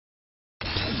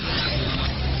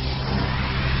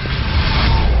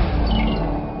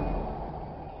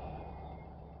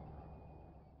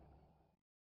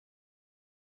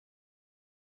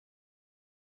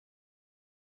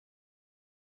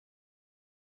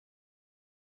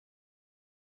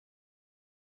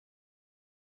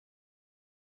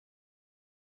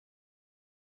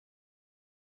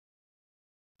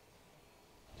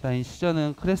자,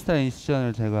 인시전은 크레스탈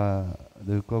인시전을 제가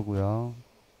넣을 거고요.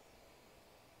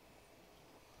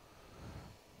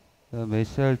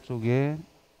 메시알 쪽에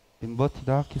인버티드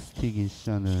하키스틱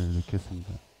인시전을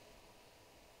넣겠습니다.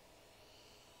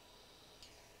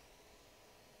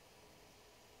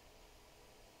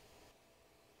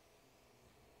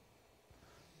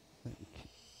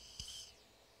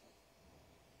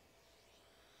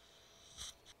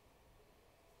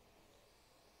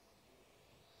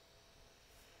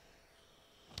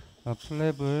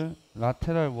 플랩을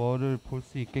라테랄 월을 볼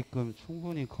수 있게끔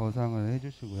충분히 거상을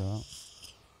해주시고요.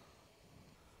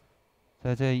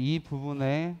 자, 이제 이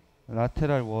부분에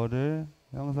라테랄 월을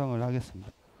형성을 하겠습니다.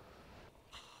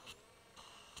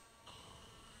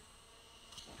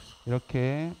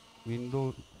 이렇게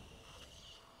윈도우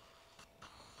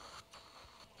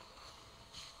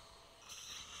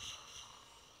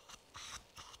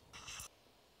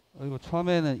그리고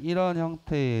처음에는 이런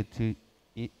형태의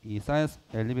이 사이언스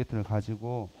엘리베이터를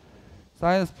가지고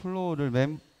사이언스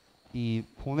플로우를 이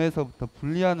본에서부터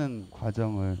분리하는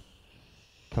과정을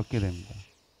겪게 됩니다.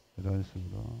 이런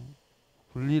식으로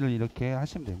분리를 이렇게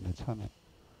하시면 됩니다. 처음에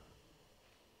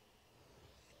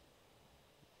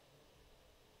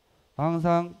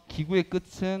항상 기구의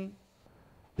끝은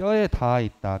뼈에 닿아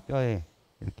있다. 뼈에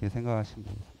이렇게 생각하시면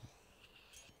되겠습니다.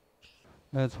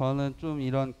 네, 저는 좀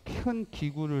이런 큰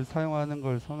기구를 사용하는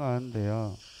걸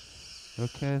선호하는데요.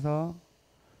 이렇게 해서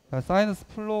사이너스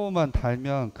플로우만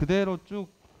달면 그대로 쭉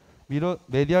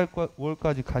메디알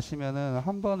월까지 가시면은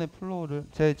한 번에 플로우를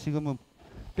제 지금은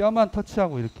뼈만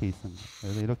터치하고 이렇게 있습니다.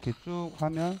 그래서 이렇게 쭉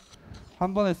하면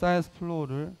한 번에 사이너스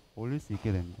플로우를 올릴 수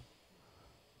있게 됩니다.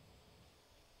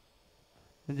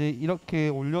 이제 이렇게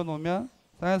올려놓으면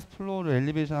사이너스 플로우를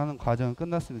엘리베이션 하는 과정은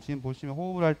끝났습니다. 지금 보시면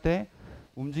호흡을 할 때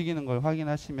움직이는 걸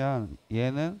확인하시면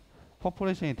얘는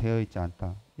퍼포레이션이 되어 있지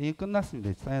않다. 이게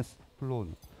끝났습니다. 사이너스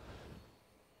플로우는.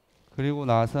 그리고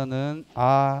나서는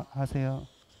하세요.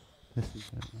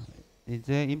 됐습니다.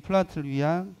 이제 임플란트를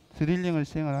위한 드릴링을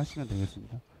시행을 하시면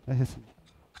되겠습니다. 네, 됐습니다.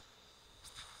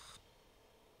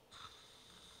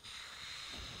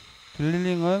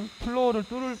 드릴링은 플로우를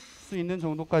뚫을 수 있는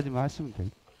정도까지만 하시면 돼요.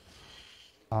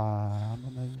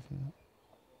 한번 해주세요.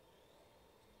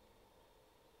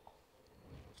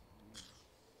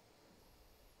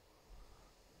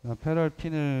 패럴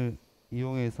핀을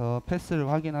이용해서 패스를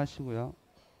확인하시고요.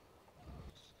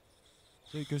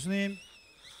 저희 교수님.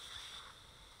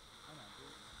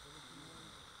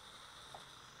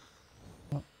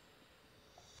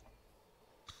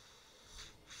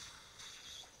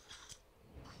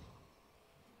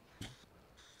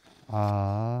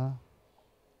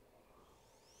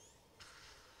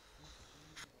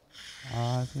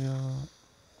 하세요.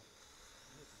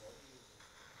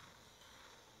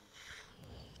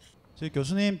 저희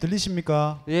교수님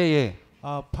들리십니까? 예.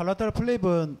 팔라탈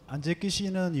플랩은 안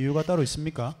제끼시는 이유가 따로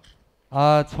있습니까?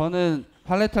 저는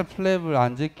팔레탈 플랩을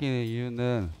안 제끼는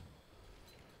이유는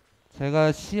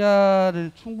제가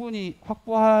시야를 충분히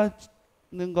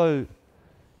확보하는 걸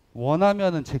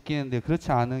원하면은 제끼는데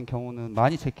그렇지 않은 경우는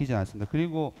많이 제끼지 않습니다.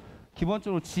 그리고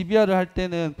기본적으로 GBR을 할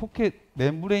때는 포켓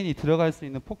멤브레인이 들어갈 수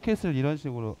있는 포켓을 이런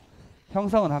식으로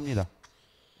형성은 합니다.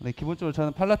 근데 기본적으로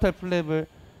저는 팔라탈 플랩을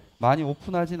많이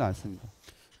오픈하지는 않습니다.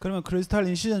 그러면 크리스탈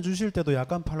인시전 주실 때도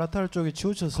약간 팔라탈 쪽에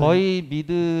치우쳐서 거의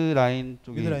미드 라인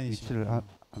쪽에 위치를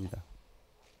합니다.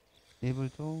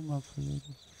 입을 조금만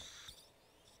풀려주세요.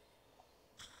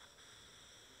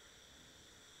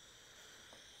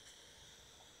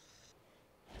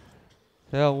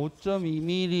 제가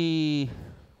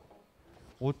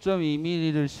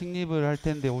 5.2mm를 식립을 할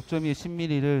텐데 5.2에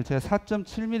 10mm를 제가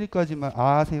 4.7mm까지만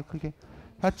하세요 크게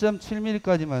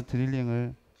 4.7mm까지만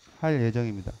드릴링을 할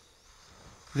예정입니다.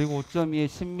 그리고 5.2에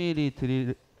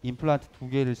 10mm 임플란트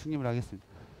 2개를 식립을 하겠습니다.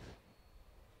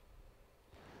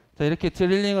 자, 이렇게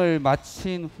드릴링을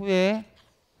마친 후에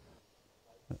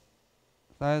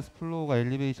사이언스 플로우가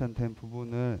엘리베이션 된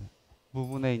부분에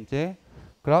이제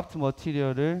그라프트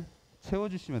머티리얼을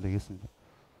채워주시면 되겠습니다.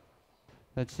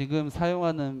 자, 지금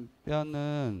사용하는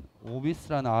뼈는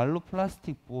오비스라는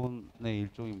알로플라스틱 본의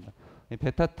일종입니다.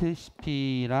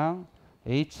 베타TCP랑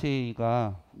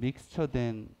HA가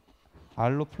믹스처된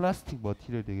알로플라스틱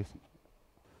머티리얼 되겠습니다.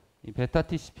 이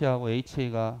베타TCP하고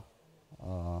HA가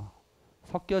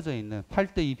섞여져 있는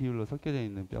 8:2 비율로 섞여져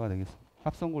있는 뼈가 되겠습니다.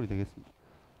 합성골이 되겠습니다.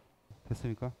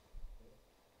 됐습니까?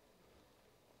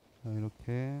 자,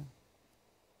 이렇게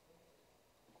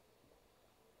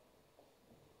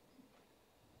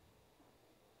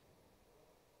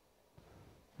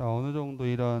어느 정도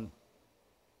이런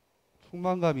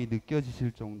충만감이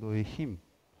느껴지실 정도의 힘,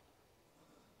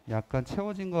 약간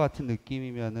채워진 것 같은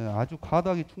느낌이면은 아주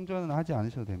과도하게 충전은 하지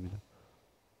않으셔도 됩니다.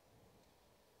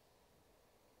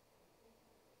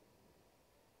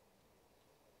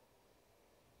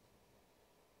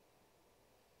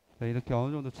 자, 이렇게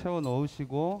어느 정도 채워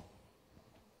넣으시고,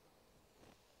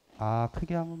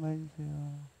 크게 한 번만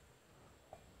해주세요.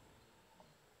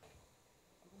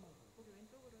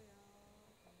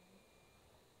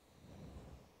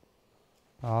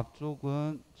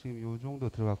 앞쪽은 지금 요 정도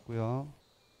들어갔고요.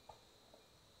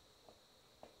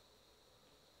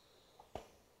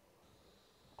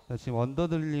 자, 지금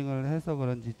언더들링을 해서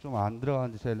그런지 좀 안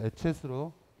들어가는데 제가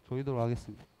랩챗으로 조이도록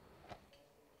하겠습니다.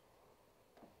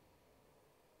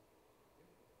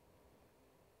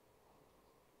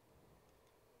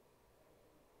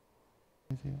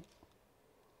 보세요.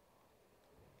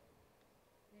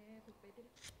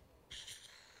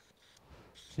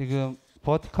 지금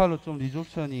버티칼로 좀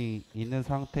리졸션이 있는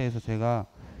상태에서 제가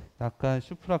약간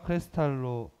슈프라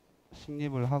크레스탈로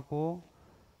식립을 하고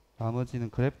나머지는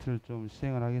그래프트를 좀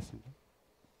시행을 하겠습니다.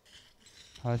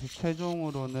 다시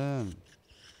최종으로는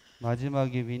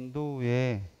마지막에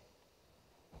윈도우에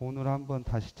본을 한번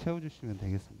다시 채워주시면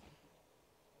되겠습니다.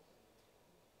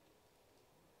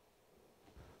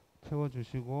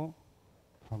 채워주시고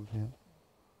봐보세요.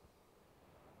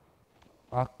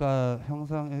 아까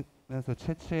형상에서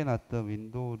채취해놨던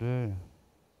윈도우를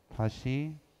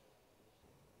다시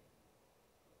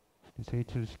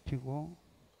제이트를 시키고,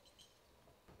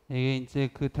 이게 이제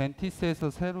그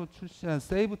덴티스에서 새로 출시한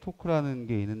세이브 토크라는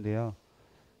게 있는데요.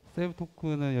 세이브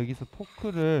토크는 여기서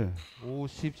토크를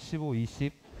 50, 15,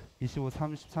 20, 25,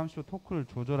 30, 35 토크를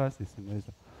조절할 수 있습니다.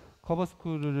 그래서 커버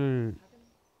스크류를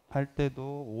할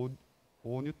때도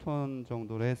 5뉴턴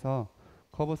정도로 해서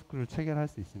커버 스크류를 체결할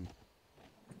수 있습니다.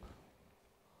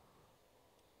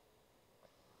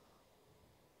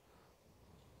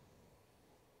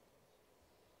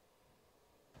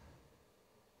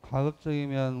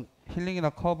 가급적이면 힐링이나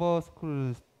커버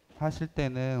스크류 하실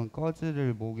때는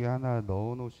꺼즈를 목에 하나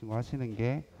넣어 놓으시고 하시는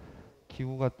게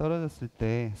기구가 떨어졌을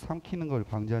때 삼키는 걸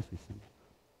방지할 수 있습니다.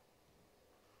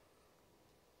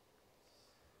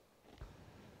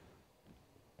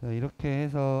 자, 이렇게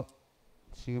해서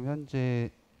지금 현재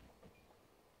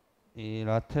이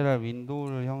라테랄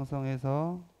윈도우를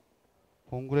형성해서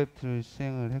본그래프트를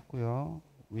시행을 했고요.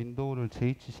 윈도우를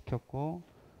재입치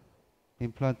시켰고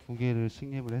임플란트 2개를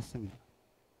식립을 했습니다.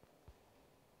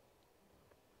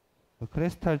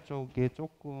 크레스탈 쪽에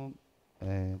조금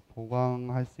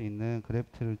보강할 수 있는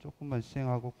그래프트를 조금만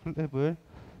시행하고 플랩을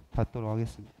닫도록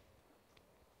하겠습니다.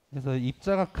 그래서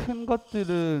입자가 큰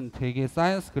것들은 되게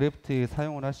사이언스 그래프트에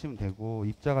사용을 하시면 되고,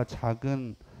 입자가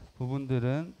작은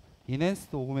부분들은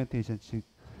인핸스드 오그멘테이션, 즉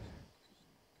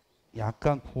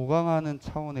약간 보강하는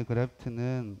차원의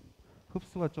그래프트는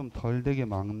흡수가 좀 덜 되게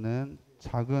막는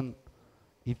작은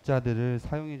입자들을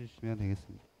사용해 주시면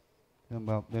되겠습니다.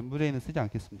 막 멤브레인은 쓰지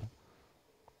않겠습니다.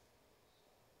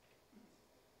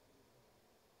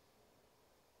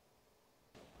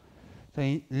 자,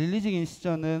 릴리징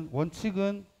인시전은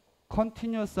원칙은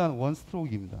컨티뉴어스한 원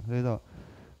스트로크입니다. 그래서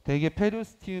대개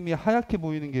페리오스티움이 하얗게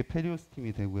보이는 게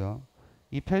페리오스티움이 되고요.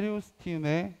 이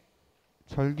페리오스티움의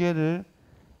절개를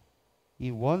이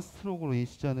원 스트로크로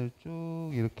인시전을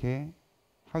쭉 이렇게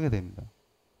하게 됩니다.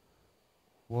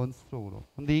 원 스트로크로.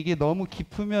 근데 이게 너무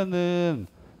깊으면은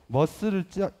머슬을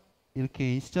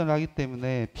이렇게 인시전을 하기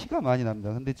때문에 피가 많이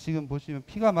납니다. 근데 지금 보시면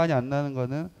피가 많이 안 나는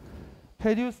거는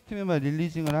페리오스티움만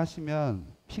릴리징을 하시면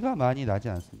피가 많이 나지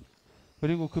않습니다.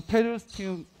 그리고 그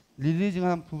페리오스티움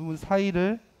릴리징한 부분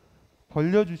사이를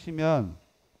벌려주시면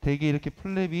대개 이렇게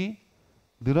플랩이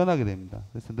늘어나게 됩니다.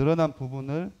 그래서 늘어난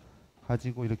부분을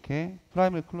가지고 이렇게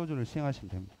프라이머리 클로저를 시행하시면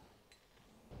됩니다.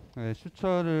 네,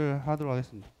 슈처를 하도록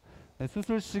하겠습니다. 네,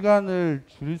 수술 시간을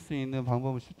줄일 수 있는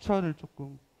방법은 슈처를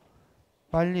조금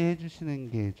빨리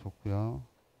해주시는 게 좋고요.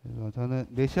 그래서 저는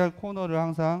메시알 코너를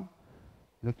항상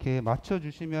이렇게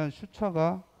맞춰주시면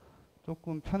슈처가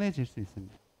조금 편해질 수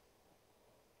있습니다.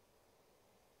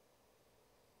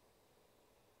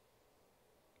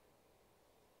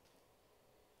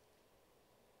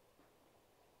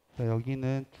 자,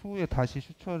 여기는 추후에 다시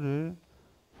슈처를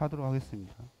하도록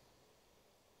하겠습니다.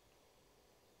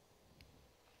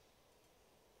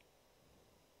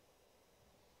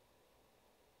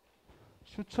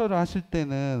 슈처를 하실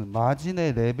때는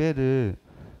마진의 레벨을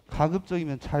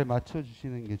가급적이면 잘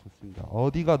맞춰주시는 게 좋습니다.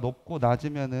 어디가 높고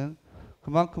낮으면은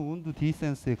그만큼 운드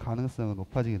디센스의 가능성은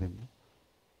높아지게 됩니다.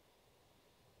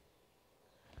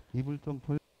 입을 좀